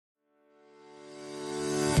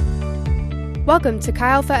Welcome to Chi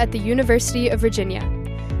Alpha at the University of Virginia.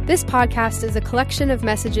 This podcast is a collection of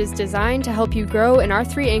messages designed to help you grow in our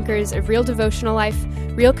three anchors of real devotional life,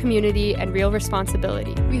 real community, and real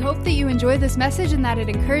responsibility. We hope that you enjoy this message and that it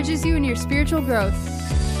encourages you in your spiritual growth.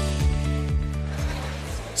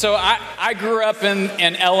 So I grew up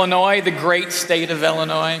in Illinois, the great state of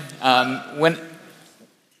Illinois.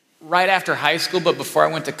 Right after high school, but before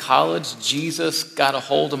I went to college, Jesus got a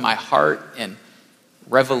hold of my heart and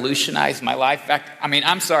revolutionized my life. In fact,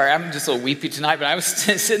 I'm sorry, I'm just a little weepy tonight, but I was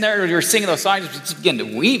sitting there, we were singing those songs, I just began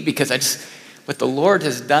to weep because what the Lord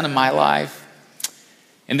has done in my life.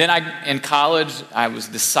 And then in college, I was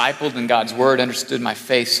discipled in God's Word, understood my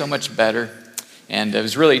faith so much better, and it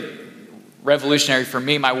was really revolutionary for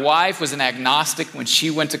me. My wife was an agnostic when she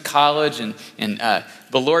went to college, and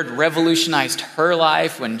the Lord revolutionized her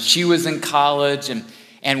life when she was in college,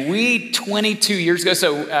 and we 22 years ago,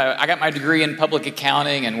 so I got my degree in public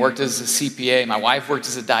accounting and worked as a CPA. My wife worked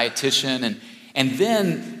as a dietitian, and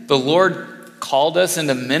then the Lord called us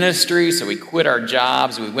into ministry, so we quit our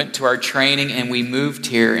jobs, we went to our training, and we moved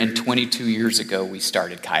here, and 22 years ago, we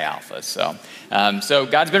started Chi Alpha. So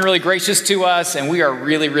God's been really gracious to us, and we are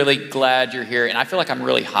really, really glad you're here, and I feel like I'm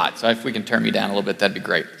really hot, so if we can turn me down a little bit, that'd be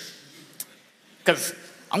great. Because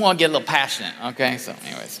I'm going to get a little passionate, okay? So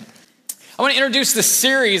anyways, I want to introduce the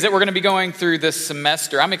series that we're going to be going through this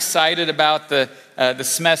semester. I'm excited about the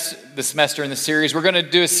semester and the series. We're going to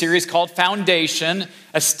do a series called Foundation,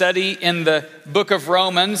 a study in the book of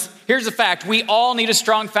Romans. Here's the fact. We all need a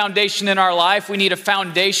strong foundation in our life. We need a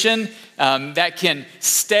foundation that can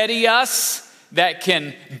steady us, that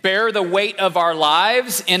can bear the weight of our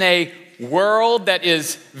lives in a world that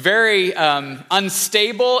is very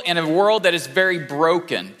unstable, in a world that is very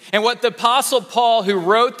broken. And what the Apostle Paul, who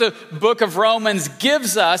wrote the book of Romans,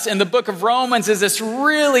 gives us in the book of Romans is this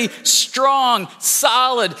really strong,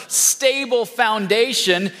 solid, stable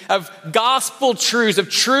foundation of gospel truths, of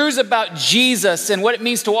truths about Jesus and what it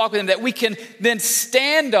means to walk with him that we can then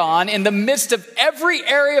stand on in the midst of every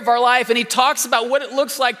area of our life. And he talks about what it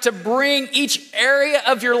looks like to bring each area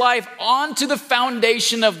of your life onto the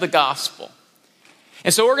foundation of the gospel.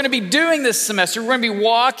 And so we're going to be doing this semester, we're going to be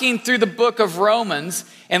walking through the book of Romans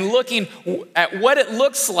and looking at what it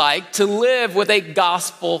looks like to live with a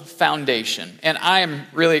gospel foundation. And I am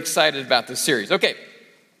really excited about this series. Okay,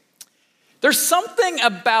 there's something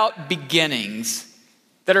about beginnings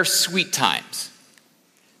that are sweet times.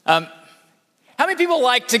 How many people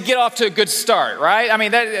like to get off to a good start, right?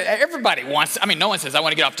 Everybody wants, no one says, I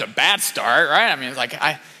want to get off to a bad start, right? It's like,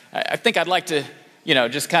 I think I'd like to,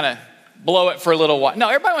 just kind of blow it for a little while. No,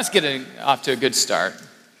 everybody wants to get off to a good start.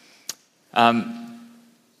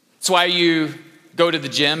 That's why you go to the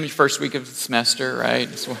gym your first week of the semester, right?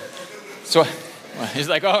 So he's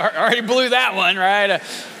like, oh, I already blew that one, right?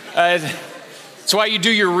 That's why you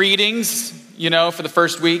do your readings, for the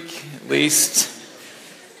first week at least.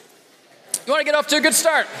 You want to get off to a good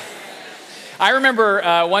start. I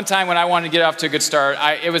remember one time when I wanted to get off to a good start,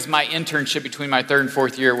 it was my internship between my third and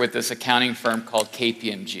fourth year with this accounting firm called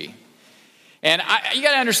KPMG. And you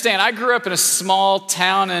got to understand, I grew up in a small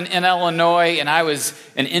town in Illinois, and I was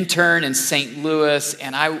an intern in St. Louis,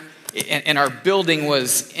 and our building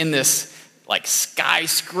was in this like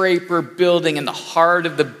skyscraper building in the heart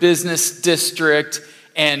of the business district.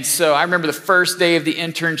 And so I remember the first day of the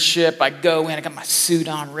internship, I go in, I got my suit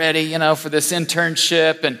on ready, for this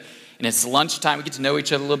internship, and it's lunchtime. We get to know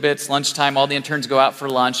each other a little bit. It's lunchtime. All the interns go out for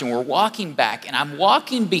lunch, and we're walking back, and I'm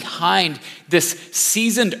walking behind this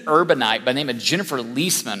seasoned urbanite by the name of Jennifer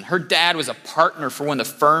Leisman. Her dad was a partner for one of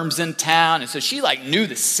the firms in town, and so she knew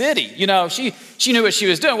the city. She knew what she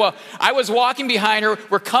was doing. Well, I was walking behind her.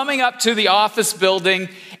 We're coming up to the office building,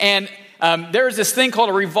 and there's this thing called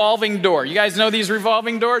a revolving door. You guys know these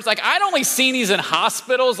revolving doors? I'd only seen these in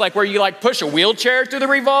hospitals, where you push a wheelchair through the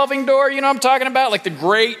revolving door. You know what I'm talking about? The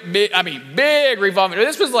great, big revolving door.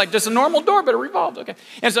 This was just a normal door, but it revolved. Okay.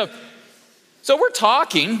 And so we're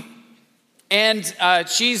talking, and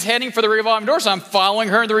she's heading for the revolving door. So I'm following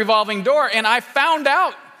her in the revolving door, and I found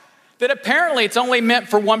out that apparently it's only meant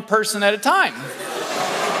for one person at a time.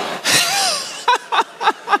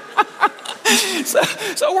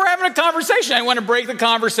 So we're having a conversation. I want to break the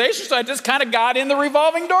conversation, so I just kind of got in the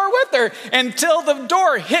revolving door with her until the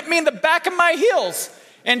door hit me in the back of my heels.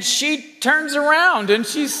 And she turns around and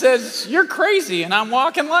she says, "You're crazy." And I'm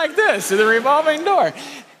walking like this to the revolving door.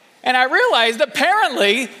 And I realized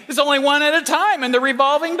apparently there's only one at a time in the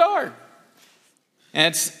revolving door.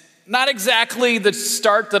 And it's not exactly the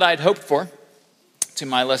start that I'd hoped for to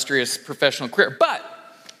my illustrious professional career. But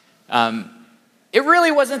it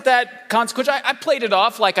really wasn't that consequential. I played it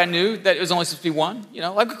off like I knew that it was only supposed to be one,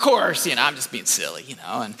 like, of course, I'm just being silly,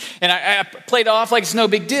 and I played it off like it's no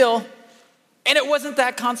big deal, and it wasn't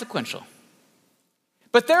that consequential.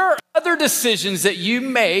 But there are other decisions that you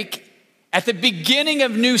make at the beginning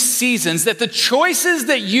of new seasons, that the choices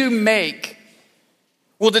that you make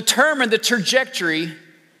will determine the trajectory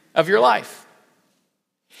of your life.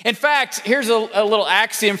 In fact, here's a little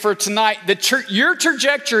axiom for tonight. Your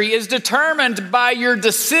trajectory is determined by your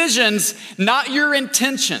decisions, not your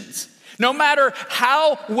intentions. No matter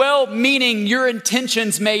how well-meaning your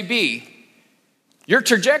intentions may be, your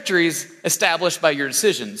trajectory is established by your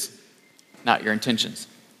decisions, not your intentions.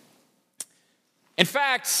 In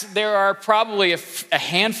fact, there are probably a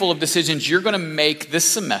handful of decisions you're going to make this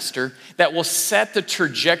semester that will set the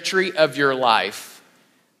trajectory of your life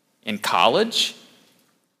in college,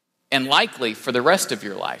 and likely for the rest of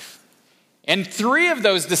your life. And 3 of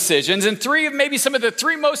those decisions, and 3 of maybe some of the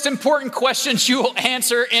 3 most important questions you will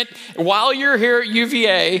answer while you're here at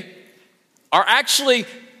UVA, are actually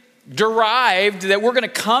derived, that we're going to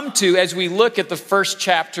come to as we look at the first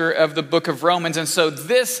chapter of the book of Romans. And so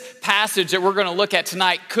this passage that we're going to look at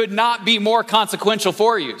tonight could not be more consequential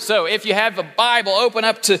for you. So if you have a Bible, open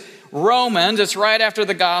up to Romans. It's right after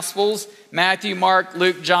the Gospels: Matthew, Mark,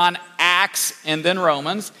 Luke, John, Acts, and then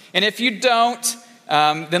Romans. And if you don't,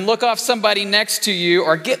 then look off somebody next to you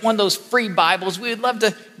or get one of those free Bibles. We would love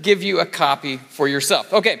to give you a copy for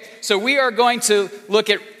yourself. Okay, so we are going to look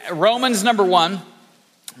at Romans chapter 1.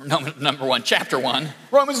 Romans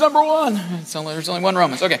number 1. There's only one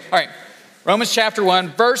Romans. Okay, all right. Romans chapter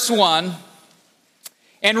 1, verse 1.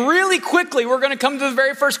 And really quickly, we're going to come to the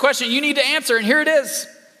very first question you need to answer, and here it is.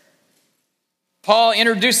 Paul,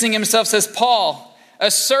 introducing himself, says, Paul, a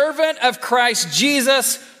servant of Christ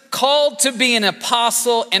Jesus, called to be an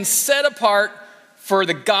apostle and set apart for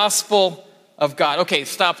the gospel of God. Okay,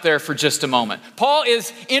 stop there for just a moment. Paul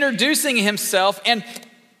is introducing himself, and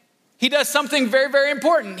he does something very, very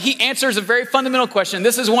important. He answers a very fundamental question.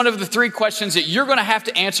 This is one of the 3 questions that you're going to have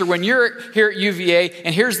to answer when you're here at UVA.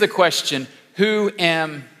 And here's the question: who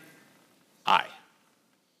am I?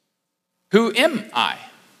 Who am I?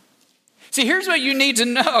 See, here's what you need to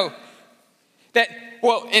know. That,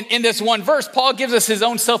 in this one verse, Paul gives us his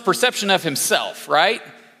own self-perception of himself, right?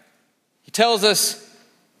 He tells us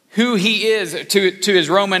who he is to his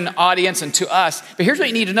Roman audience and to us. But here's what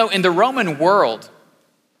you need to know. In the Roman world,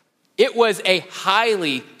 it was a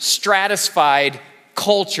highly stratified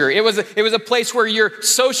culture. It was a place where your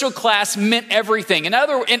social class meant everything. And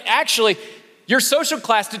actually, your social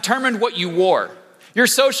class determined what you wore. Your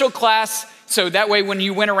social class, so that way when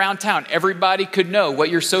you went around town, everybody could know what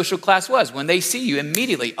your social class was. When they see you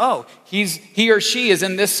immediately, oh, he or she is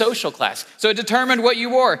in this social class. So it determined what you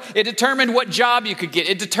wore. It determined what job you could get.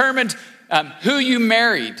 It determined who you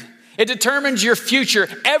married. It determined your future.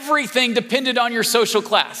 Everything depended on your social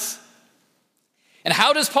class. And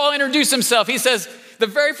how does Paul introduce himself? He says, the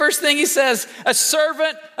very first thing he says, a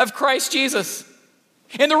servant of Christ Jesus.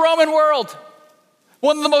 In the Roman world,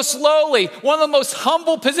 one of the most lowly, one of the most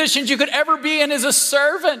humble positions you could ever be in is a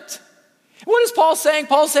servant. What is Paul saying?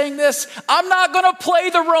 Paul's saying this: I'm not going to play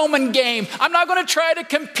the Roman game. I'm not going to try to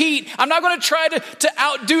compete. I'm not going to try to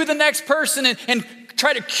outdo the next person and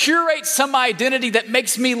try to curate some identity that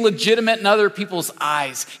makes me legitimate in other people's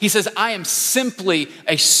eyes. He says, I am simply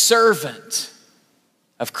a servant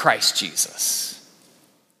of Christ Jesus.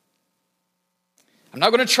 I'm not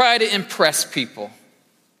going to try to impress people.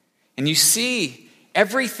 And you see,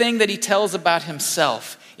 everything that he tells about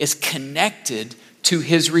himself is connected to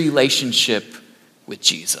his relationship with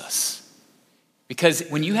Jesus. Because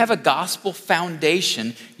when you have a gospel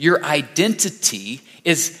foundation, your identity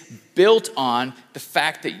is built on the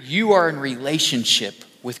fact that you are in relationship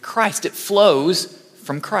with Christ. It flows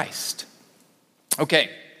from Christ. Okay,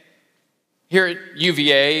 here at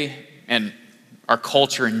UVA and our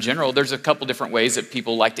culture in general, there's a couple different ways that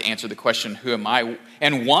people like to answer the question, who am I?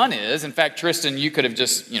 And one is, in fact, Tristan, you could have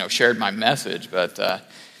just, shared my message, but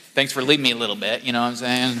thanks for leaving me a little bit, you know what I'm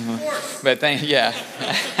saying? Of course. But yeah.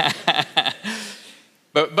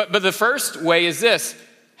 but the first way is this: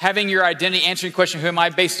 having your identity, answering the question, who am I,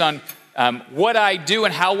 based on what I do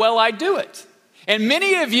and how well I do it. And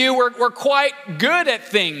many of you were quite good at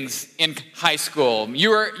things in high school.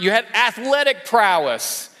 You had athletic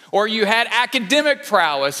prowess, or you had academic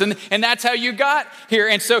prowess, and that's how you got here.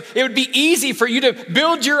 And so it would be easy for you to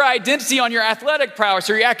build your identity on your athletic prowess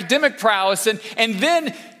or your academic prowess, and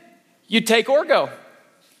then you take Orgo.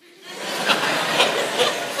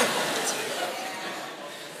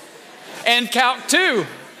 And Calc 2.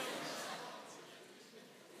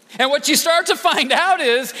 And what you start to find out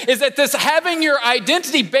is that this having your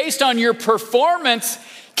identity based on your performance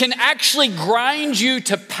can actually grind you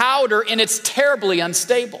to powder, and it's terribly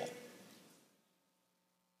unstable.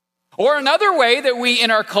 Or another way that we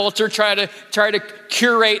in our culture try to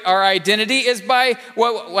curate our identity is by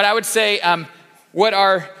what I would say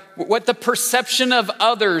what the perception of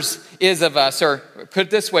others is of us, or put it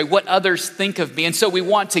this way, what others think of me. And so we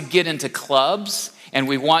want to get into clubs, and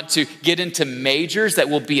we want to get into majors that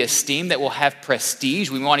will be esteemed, that will have prestige.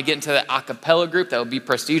 We want to get into the a cappella group that will be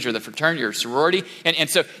prestige, or the fraternity or sorority. And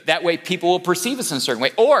so that way people will perceive us in a certain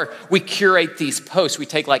way. Or we curate these posts. We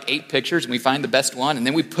take like 8 pictures and we find the best one, and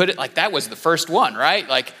then we put it like that was the first one, right?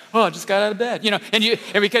 Like, oh, I just got out of bed,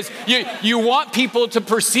 and because you want people to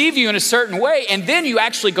perceive you in a certain way, and then you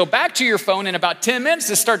actually go back to your phone in about 10 minutes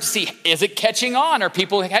to start to see, is it catching on? Are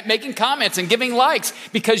people making comments and giving likes?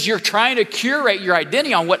 Because you're trying to curate your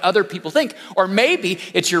identity on what other people think. Or maybe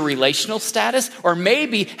it's your relational status, or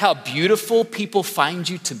maybe how beautiful people find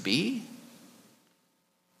you to be.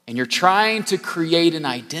 And you're trying to create an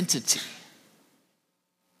identity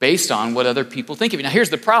based on what other people think of you. Now here's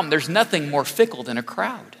the problem. There's nothing more fickle than a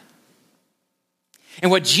crowd.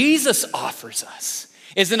 And what Jesus offers us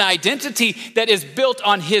is an identity that is built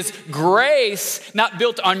on his grace, not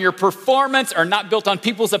built on your performance or not built on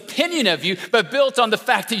people's opinion of you, but built on the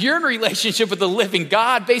fact that you're in a relationship with the living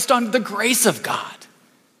God based on the grace of God.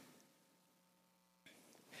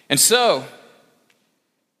 And so,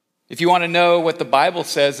 if you want to know what the Bible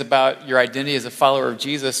says about your identity as a follower of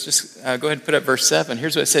Jesus, just go ahead and put up verse 7.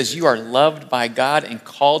 Here's what it says. You are loved by God and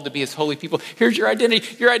called to be his holy people. Here's your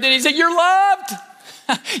identity. Your identity is that you're loved.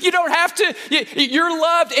 You don't have to. You're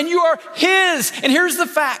loved and you are his. And here's the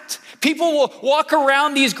fact. People will walk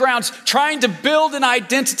around these grounds trying to build an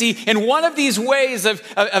identity in one of these ways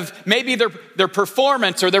of maybe their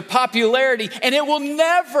performance or their popularity, and it will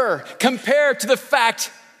never compare to the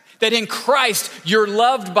fact that in Christ you're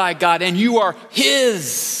loved by God and you are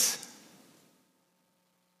his.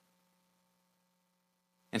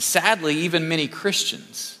 And sadly, even many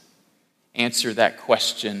Christians answer that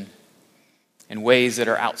question in ways that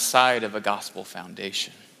are outside of a gospel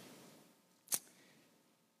foundation.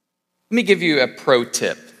 Let me give you a pro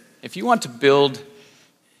tip. If you want to build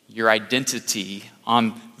your identity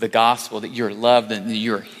on the gospel, that you're loved and that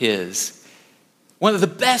you're his, one of the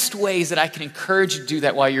best ways that I can encourage you to do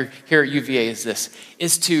that while you're here at UVA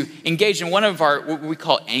is to engage in one of our, what we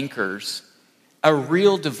call anchors, a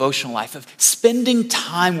real devotional life of spending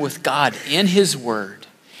time with God in his word,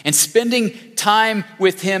 and spending time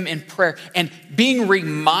with him in prayer and being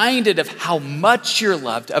reminded of how much you're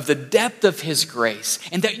loved, of the depth of his grace,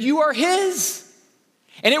 and that you are his.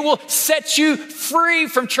 And it will set you free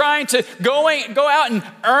from trying to go out and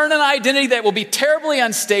earn an identity that will be terribly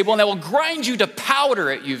unstable and that will grind you to powder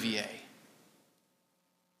at UVA.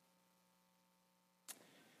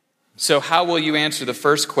 So how will you answer the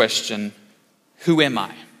first question, who am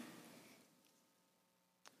I?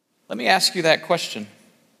 Let me ask you that question.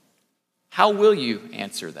 How will you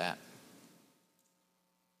answer that?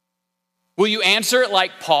 Will you answer it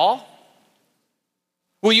like Paul?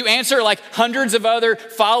 Will you answer it like hundreds of other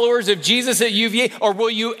followers of Jesus at UVA? Or will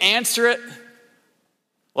you answer it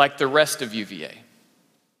like the rest of UVA?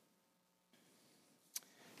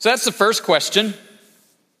 So that's the first question.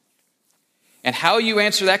 And how you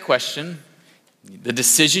answer that question, the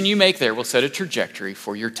decision you make there will set a trajectory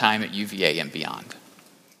for your time at UVA and beyond.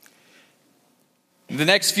 In the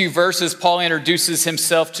next few verses, Paul introduces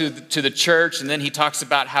himself to the church, and then he talks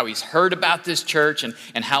about how he's heard about this church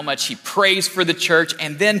and how much he prays for the church.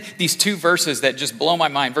 And then these 2 verses that just blow my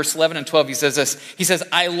mind. Verse 11 and 12, he says this. He says,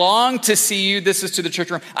 I long to see you. This is to the church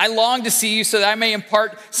room. I long to see you so that I may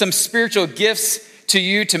impart some spiritual gifts to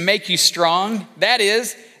you to make you strong. That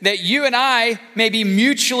is, that you and I may be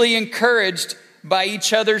mutually encouraged by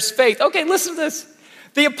each other's faith. Okay, listen to this.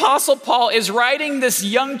 The Apostle Paul is writing this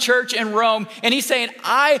young church in Rome, and he's saying,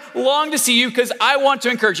 I long to see you because I want to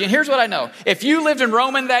encourage you. And here's what I know. If you lived in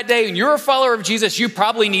Rome in that day and you're a follower of Jesus, you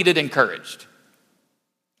probably needed encouraged.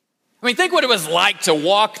 I mean, think what it was like to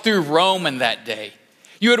walk through Rome in that day.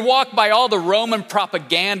 You would walk by all the Roman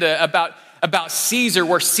propaganda about Caesar,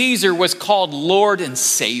 where Caesar was called Lord and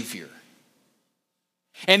Savior.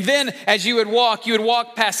 And then as you would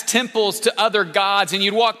walk past temples to other gods, and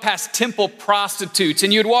you'd walk past temple prostitutes,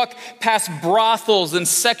 and you'd walk past brothels and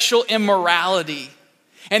sexual immorality.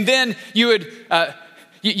 And then you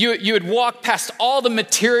would walk past all the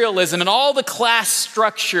materialism and all the class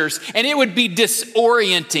structures, and it would be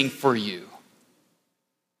disorienting for you.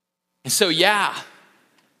 And so,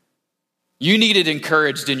 You needed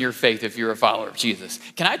encouraged in your faith if you're a follower of Jesus.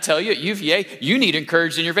 Can I tell you, at UVA, you need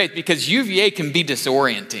encouraged in your faith because UVA can be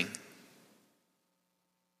disorienting.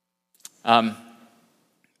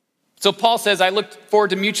 So Paul says, I look forward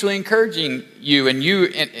to mutually encouraging you, and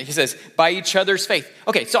he says, by each other's faith.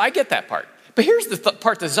 Okay, so I get that part. But here's the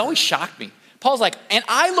part that's always shocked me. Paul's like, and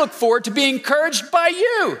I look forward to being encouraged by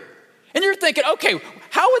you. And you're thinking, okay,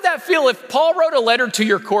 how would that feel if Paul wrote a letter to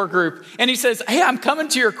your core group and he says, hey, I'm coming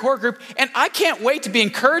to your core group and I can't wait to be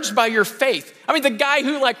encouraged by your faith. I mean, the guy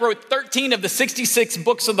who wrote 13 of the 66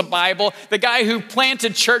 books of the Bible, the guy who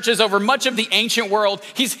planted churches over much of the ancient world,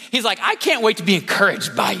 he's like, I can't wait to be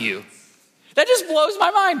encouraged by you. That just blows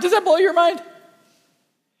my mind. Does that blow your mind?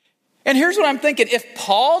 And here's what I'm thinking. If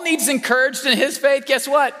Paul needs encouraged in his faith, guess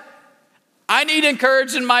what? I need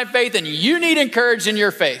encouraged in my faith and you need encouraged in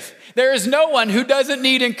your faith. There is no one who doesn't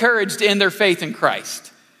need encouraged in their faith in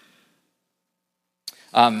Christ.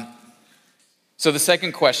 So the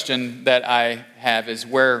second question that I have is,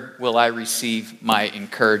 where will I receive my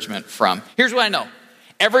encouragement from? Here's what I know.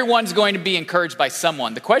 Everyone's going to be encouraged by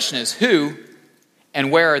someone. The question is, who and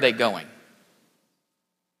where are they going?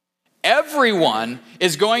 Everyone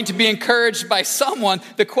is going to be encouraged by someone.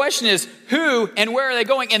 The question is, who and where are they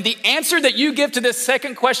going? And the answer that you give to this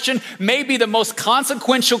second question may be the most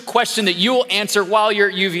consequential question that you will answer while you're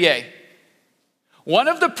at UVA. One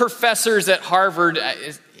of the professors at Harvard,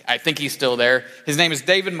 I think he's still there, his name is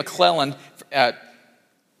David McClelland,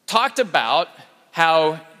 talked about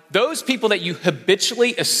how those people that you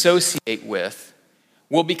habitually associate with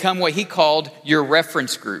will become what he called your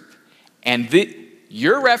reference group. And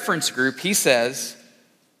your reference group, he says,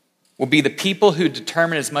 will be the people who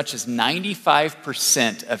determine as much as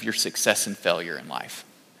 95% of your success and failure in life.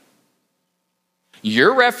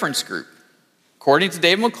 Your reference group, according to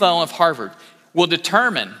David McClelland of Harvard, will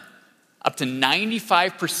determine up to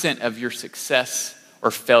 95% of your success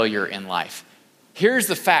or failure in life. Here's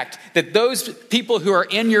the fact that those people who are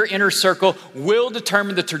in your inner circle will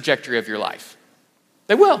determine the trajectory of your life.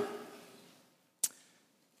 They will.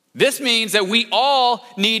 This means that we all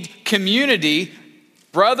need community,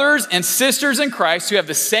 brothers and sisters in Christ who have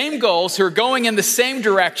the same goals, who are going in the same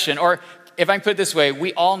direction. Or if I can put it this way,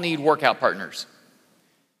 we all need workout partners.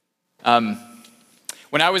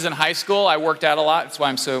 When I was in high school, I worked out a lot. That's why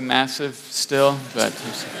I'm so massive still. But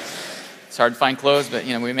it's hard to find clothes, but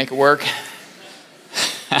we make it work.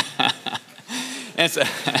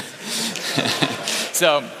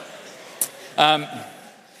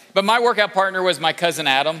 But my workout partner was my cousin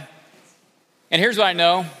Adam. And here's what I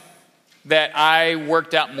know, that I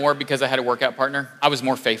worked out more because I had a workout partner. I was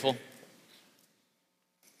more faithful.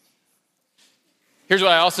 Here's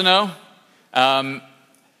what I also know.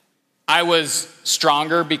 I was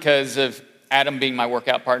stronger because of Adam being my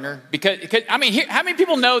workout partner. How many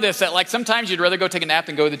people know this, that sometimes you'd rather go take a nap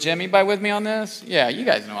than go to the gym? Anybody with me on this? Yeah, you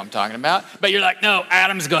guys know what I'm talking about. But you're like, no,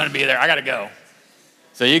 Adam's going to be there. I got to go.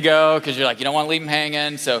 So you go because you're like, you don't want to leave him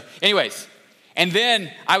hanging. So anyways, and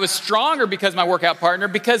then I was stronger because of my workout partner,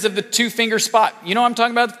 because of the 2-finger spot. You know what I'm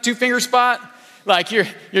talking about, the 2-finger spot? Like you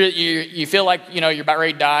feel like, you're about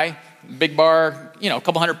ready to die. Big bar, a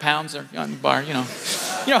couple 100 pounds on the bar, You know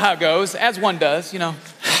how it goes, as one does,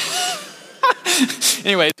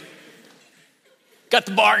 Anyways, got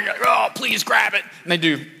the bar, and you're like, oh, please grab it. And they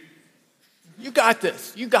do. You got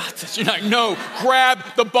this. You're like, no, grab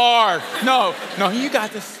the bar. No, you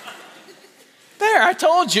got this. There, I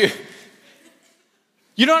told you.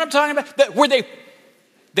 You know what I'm talking about? Where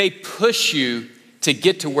they push you to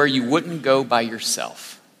get to where you wouldn't go by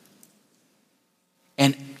yourself.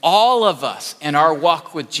 And all of us in our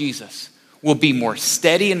walk with Jesus will be more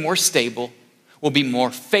steady and more stable, will be more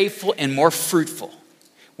faithful and more fruitful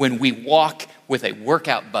when we walk with a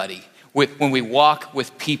workout buddy, when we walk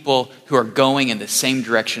with people who are going in the same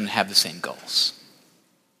direction and have the same goals.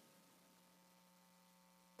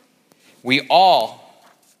 We all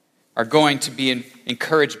are going to be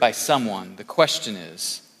encouraged by someone. The question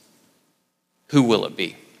is, who will it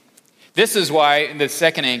be? This is why the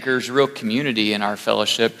second anchor is real community in our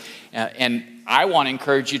fellowship. And I want to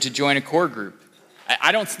encourage you to join a core group.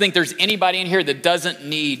 I don't think there's anybody in here that doesn't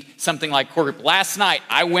need something like core group. Last night,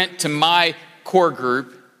 I went to my core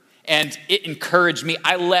group and it encouraged me.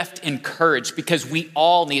 I left encouraged because we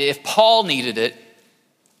all need it. If Paul needed it,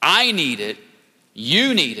 I need it,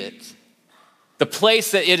 you need it. The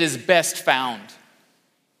place that it is best found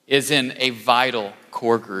is in a vital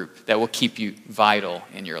core group that will keep you vital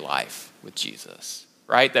in your life with Jesus,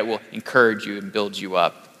 right? That will encourage you and build you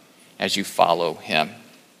up as you follow him.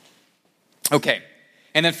 Okay,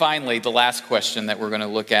 and then finally, the last question that we're going to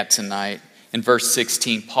look at tonight. In verse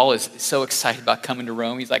 16, Paul is so excited about coming to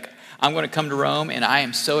Rome. He's like, I'm going to come to Rome, and I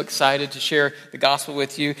am so excited to share the gospel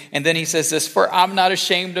with you. And then he says this, for I'm not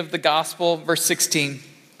ashamed of the gospel, verse 16.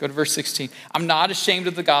 Go to verse 16. I'm not ashamed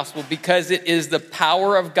of the gospel because it is the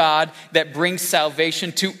power of God that brings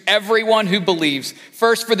salvation to everyone who believes,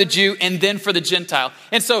 first for the Jew and then for the Gentile.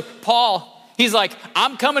 And so Paul, he's like,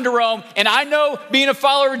 I'm coming to Rome, and I know being a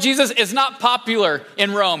follower of Jesus is not popular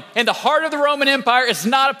in Rome. In the heart of the Roman Empire, it's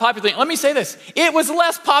not a popular thing. Let me say this. It was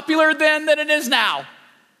less popular then than it is now.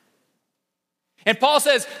 And Paul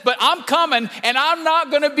says, but I'm coming, and I'm not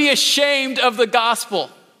going to be ashamed of the gospel.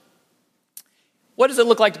 What does it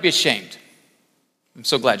look like to be ashamed? I'm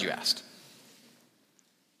so glad you asked.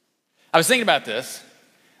 I was thinking about this.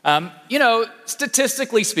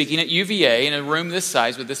 Statistically speaking, at UVA, in a room this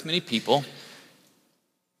size with this many people,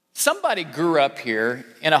 somebody grew up here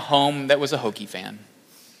in a home that was a Hokie fan.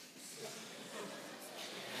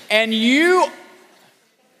 And you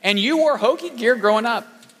wore Hokie gear growing up.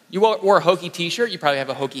 You wore a Hokie t-shirt. You probably have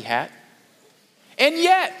a Hokie hat. And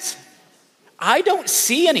yet, I don't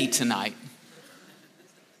see any tonight.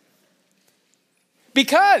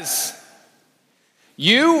 Because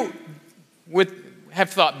you would have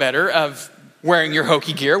thought better of wearing your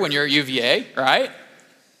Hokie gear when you're at UVA, right?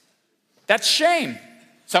 That's shame.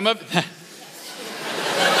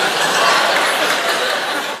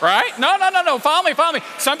 Right? No. Follow me.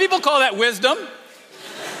 Some people call that wisdom.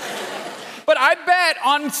 But I bet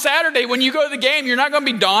on Saturday when you go to the game, you're not going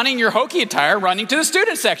to be donning your Hokie attire running to the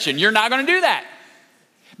student section. You're not going to do that.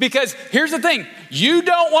 Because here's the thing, you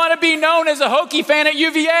don't want to be known as a Hokie fan at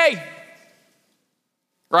UVA,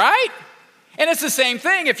 right? And it's the same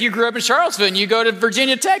thing if you grew up in Charlottesville and you go to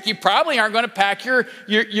Virginia Tech, you probably aren't going to pack your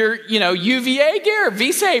UVA gear,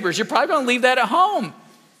 V-Sabres. You're probably going to leave that at home.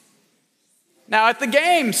 Now at the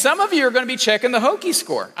game, some of you are going to be checking the Hokie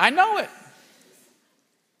score. I know it.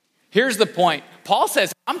 Here's the point. Paul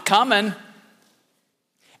says, I'm coming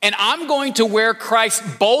and I'm going to wear Christ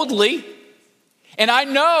boldly. And I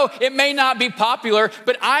know it may not be popular,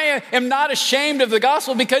 but I am not ashamed of the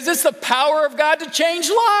gospel because it's the power of God to change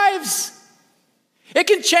lives. It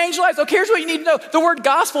can change lives. Okay, here's what you need to know. The word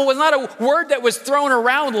gospel was not a word that was thrown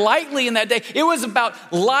around lightly in that day. It was about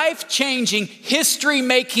life-changing,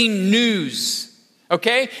 history-making news.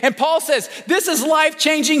 Okay? And Paul says, this is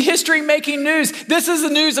life-changing, history-making news. This is the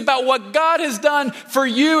news about what God has done for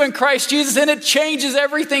you in Christ Jesus, and it changes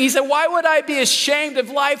everything. He said, why would I be ashamed of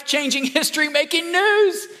life-changing, history-making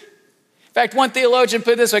news? In fact, one theologian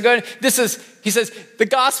put it this way. He says, the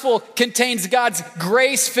gospel contains God's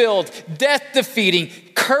grace-filled, death-defeating,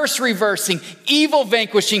 curse-reversing,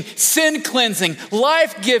 evil-vanquishing, sin-cleansing,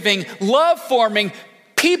 life-giving, love-forming,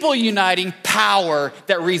 people-uniting power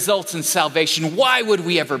that results in salvation. Why would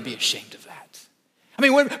we ever be ashamed of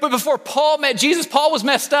that? But before Paul met Jesus, Paul was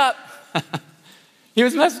messed up. He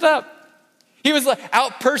was messed up. He was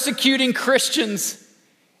out persecuting Christians.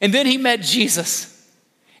 And then he met Jesus.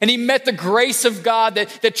 And he met the grace of God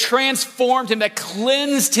that transformed him, that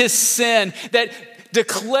cleansed his sin, that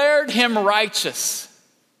declared him righteous.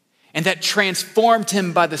 And that transformed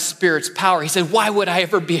him by the Spirit's power. He said, why would I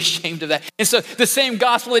ever be ashamed of that? And so the same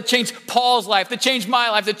gospel that changed Paul's life, that changed my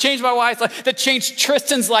life, that changed my wife's life, that changed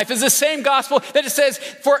Tristan's life is the same gospel that it says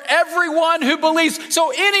for everyone who believes.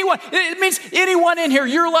 So it means anyone in here,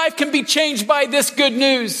 your life can be changed by this good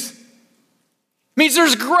news. It means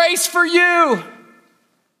there's grace for you.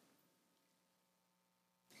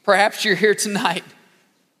 Perhaps you're here tonight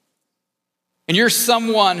and you're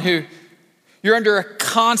someone who you're under a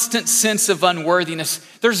constant sense of unworthiness.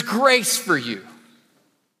 There's grace for you.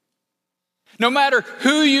 No matter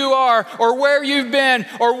who you are or where you've been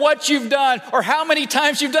or what you've done or how many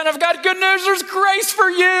times you've done, I've got good news. There's grace for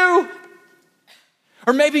you.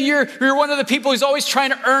 Or maybe you're one of the people who's always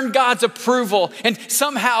trying to earn God's approval and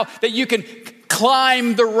somehow that you can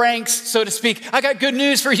climb the ranks, so to speak. I got good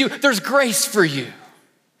news for you. There's grace for you.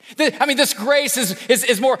 This grace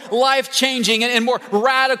is more life-changing and more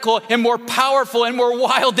radical and more powerful and more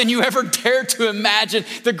wild than you ever dared to imagine.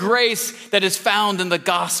 The grace that is found in the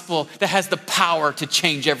gospel that has the power to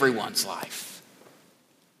change everyone's life.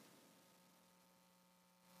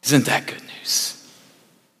 Isn't that good news?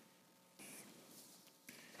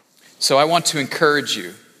 So I want to encourage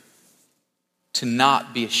you to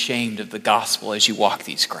not be ashamed of the gospel as you walk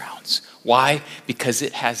these grounds. Why? Because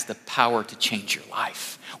it has the power to change your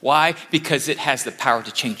life. Why? Because it has the power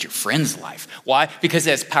to change your friend's life. Why? Because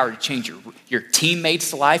it has power to change your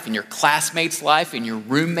teammate's life and your classmate's life and your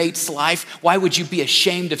roommate's life. Why would you be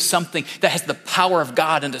ashamed of something that has the power of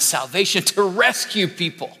God unto salvation to rescue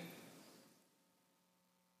people?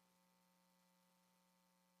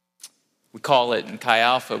 We call it in Chi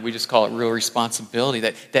Alpha, we just call it real responsibility,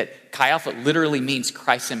 that Chi Alpha literally means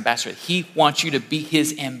Christ's ambassador. He wants you to be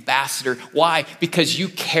his ambassador. Why? Because you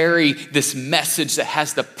carry this message that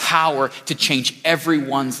has the power to change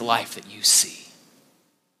everyone's life that you see.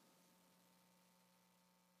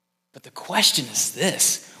 But the question is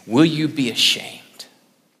this: will you be ashamed?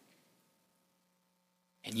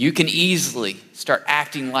 And you can easily start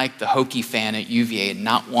acting like the Hokie fan at UVA and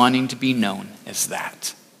not wanting to be known as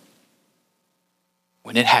that,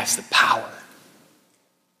 when it has the power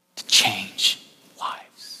to change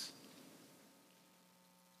lives.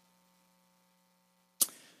 I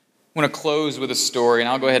want to close with a story, and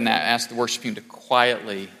I'll go ahead and ask the worship team to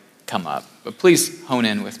quietly come up. But please hone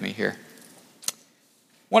in with me here. I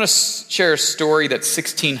want to share a story that's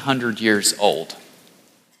 1,600 years old.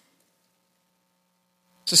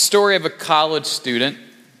 It's a story of a college student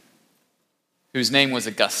whose name was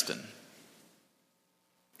Augustine.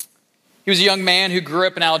 He was a young man who grew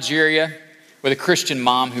up in Algeria with a Christian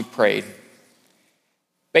mom who prayed.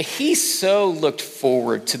 But he so looked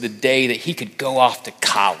forward to the day that he could go off to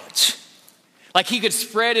college. Like he could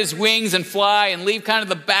spread his wings and fly and leave kind of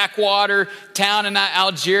the backwater town in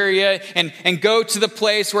Algeria and go to the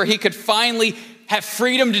place where he could finally have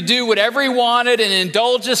freedom to do whatever he wanted and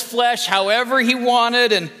indulge his flesh however he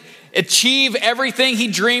wanted and achieve everything he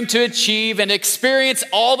dreamed to achieve and experience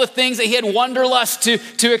all the things that he had wanderlust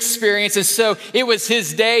to experience. And so it was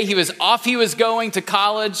his day. He was off. He was going to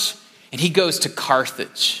college, and he goes to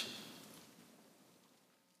Carthage.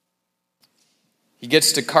 He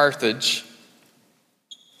gets to Carthage,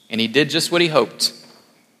 and he did just what he hoped.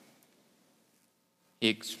 He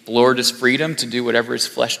explored his freedom to do whatever his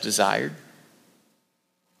flesh desired.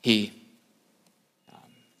 He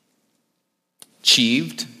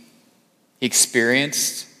achieved. He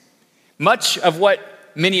experienced. Much of what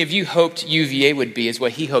many of you hoped UVA would be is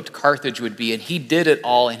what he hoped Carthage would be, and he did it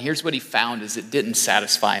all, and here's what he found is it didn't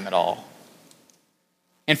satisfy him at all.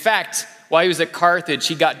 In fact, while he was at Carthage,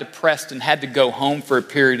 he got depressed and had to go home for a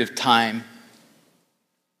period of time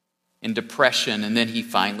in depression, and then he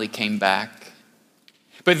finally came back.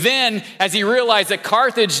 But then, as he realized that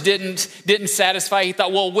Carthage didn't satisfy, he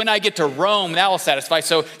thought, well, when I get to Rome, that will satisfy.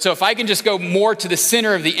 So if I can just go more to the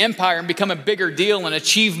center of the empire and become a bigger deal and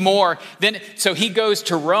achieve more, so he goes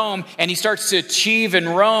to Rome and he starts to achieve in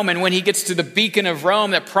Rome. And when he gets to the beacon of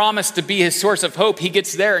Rome that promised to be his source of hope, he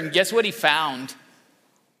gets there, and guess what he found?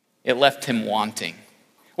 It left him wanting.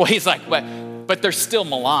 Well, he's like, but there's still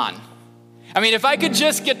Milan. I mean, if I could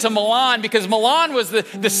just get to Milan, because Milan was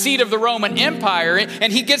the seat of the Roman Empire,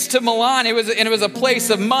 and he gets to Milan, it was a place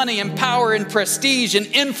of money and power and prestige and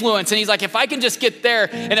influence. And he's like, if I can just get there,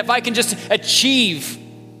 and if I can just achieve.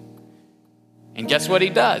 And guess what he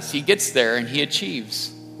does? He gets there and he achieves.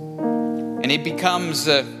 And he becomes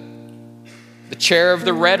the chair of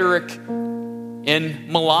the rhetoric in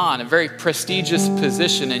Milan, a very prestigious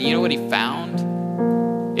position. And you know what he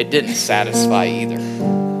found? It didn't satisfy either.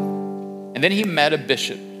 And then he met a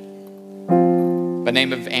bishop by the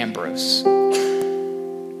name of Ambrose.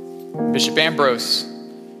 Bishop Ambrose,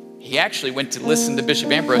 he actually went to listen to Bishop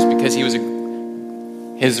Ambrose because he was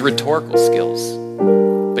his rhetorical skills.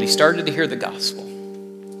 But he started to hear the gospel.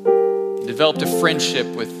 He developed a friendship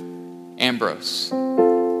with Ambrose.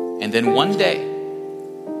 And then one day,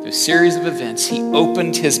 through a series of events, he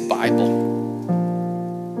opened his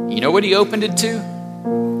Bible. You know what he opened it to?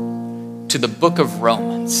 To the book of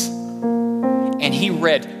Romans. And he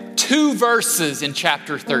read 2 verses in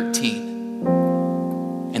chapter 13.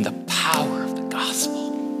 And the power of the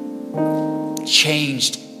gospel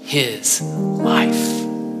changed his life.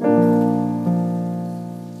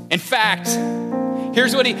 In fact,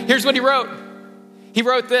 here's what he wrote. He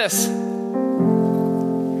wrote this.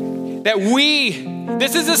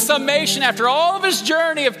 This is a summation after all of his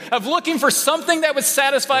journey of looking for something that would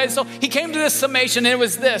satisfy his soul. He came to this summation, and it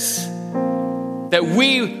was this: that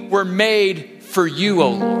we were made for you,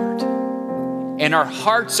 O Lord, and our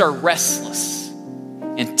hearts are restless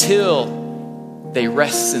until they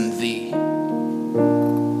rest in thee.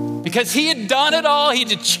 Because he had done it all,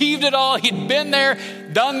 he'd achieved it all, he'd been there,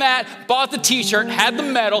 done that, bought the t-shirt, had the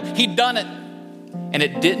medal, he'd done it, and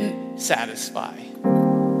it didn't satisfy.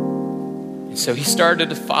 And so he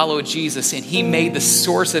started to follow Jesus, and he made the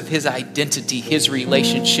source of his identity his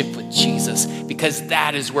relationship with Jesus, because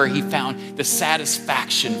that is where he found the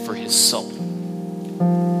satisfaction for his soul.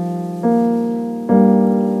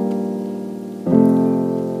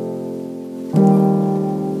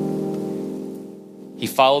 He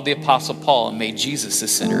followed the Apostle Paul and made Jesus the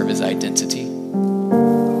center of his identity.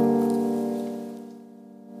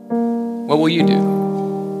 What will you do?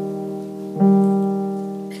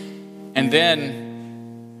 And And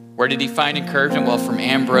then, where did he find encouragement? Well, from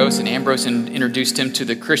Ambrose, and Ambrose introduced him to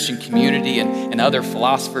the Christian community and other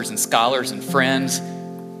philosophers and scholars and friends.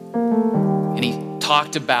 And he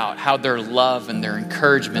talked about how their love and their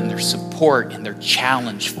encouragement, their support and their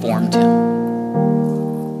challenge formed him.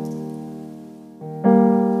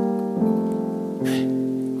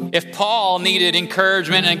 If Paul needed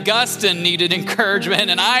encouragement, and Augustine needed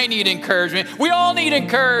encouragement, and I need encouragement, we all need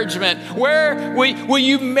encouragement. Where will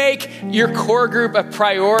you make your core group a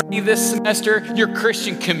priority this semester, your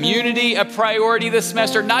Christian community a priority this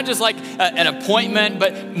semester? Not just like an appointment,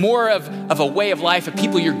 but more of a way of life, of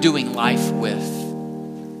people you're doing life with.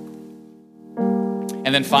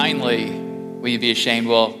 And then finally, will you be ashamed?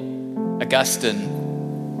 Well,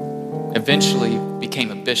 Augustine eventually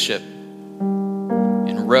became a bishop,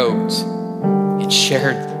 wrote and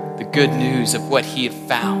shared the good news of what he had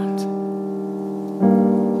found.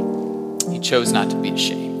 He chose not to be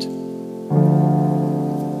ashamed.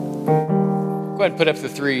 Go ahead and put up the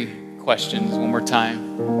 3 questions one more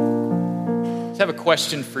time. Let's have a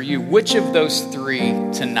question for you. Which of those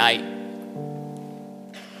 3 tonight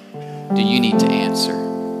do you need to answer?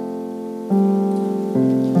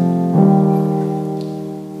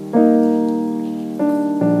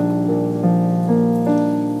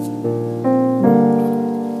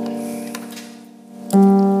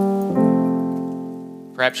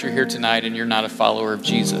 Perhaps you're here tonight and you're not a follower of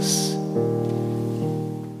Jesus.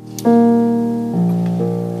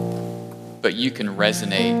 But you can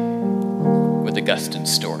resonate with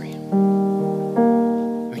Augustine's story.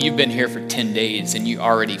 You've been here for 10 days and you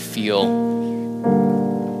already feel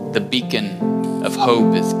the beacon of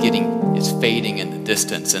hope is fading in the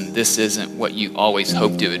distance, and this isn't what you always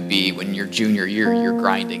hoped it would be. When your junior year, you're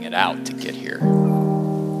grinding it out to get here.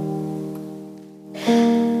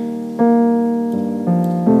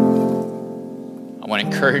 I want to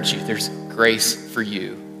encourage you, there's grace for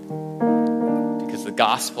you, because the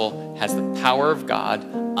gospel has the power of God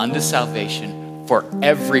unto salvation for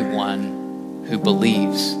everyone who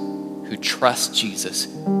believes, who trusts Jesus,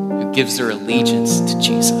 who gives their allegiance to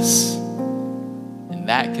Jesus. And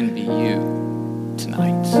that can be you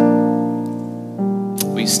tonight.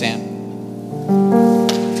 Will you stand?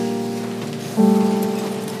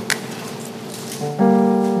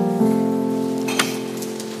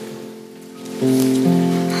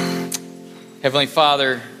 Heavenly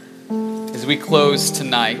Father, as we close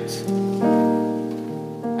tonight,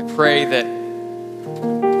 I pray that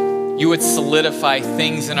you would solidify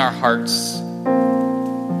things in our hearts.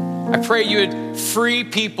 I pray you would free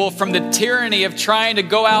people from the tyranny of trying to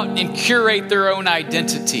go out and curate their own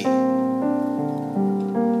identity,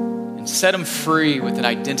 and set them free with an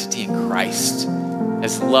identity in Christ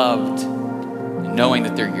as loved and knowing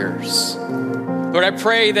that they're yours. Lord, I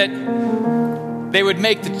pray that they would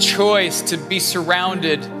make the choice to be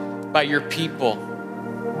surrounded by your people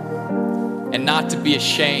and not to be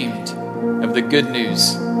ashamed of the good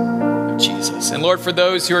news of Jesus. And Lord, for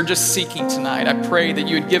those who are just seeking tonight, I pray that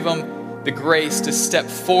you would give them the grace to step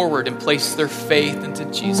forward and place their faith into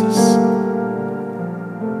Jesus.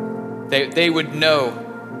 They would know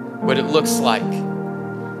what it looks like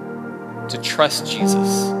to trust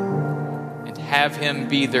Jesus and have him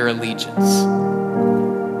be their allegiance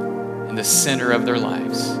in the center of their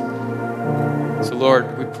lives. So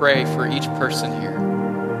Lord, we pray for each person here.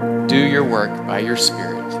 Do your work by your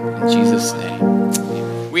Spirit. In Jesus' name.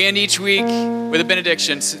 We end each week with a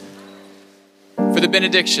benediction. For the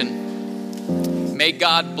benediction, may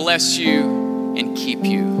God bless you and keep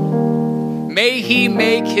you. May he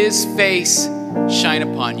make his face shine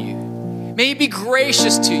upon you. May he be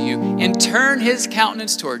gracious to you and turn his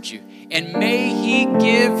countenance towards you. And may he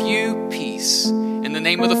give you peace. In the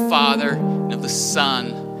name of the Father, and of the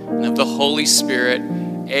Son, and of the Holy Spirit.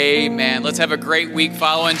 Amen. Let's have a great week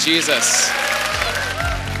following Jesus.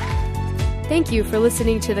 Thank you for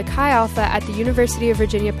listening to the Chi Alpha at the University of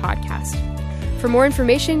Virginia podcast. For more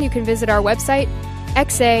information, you can visit our website,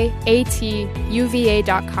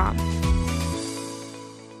 xaatuva.com.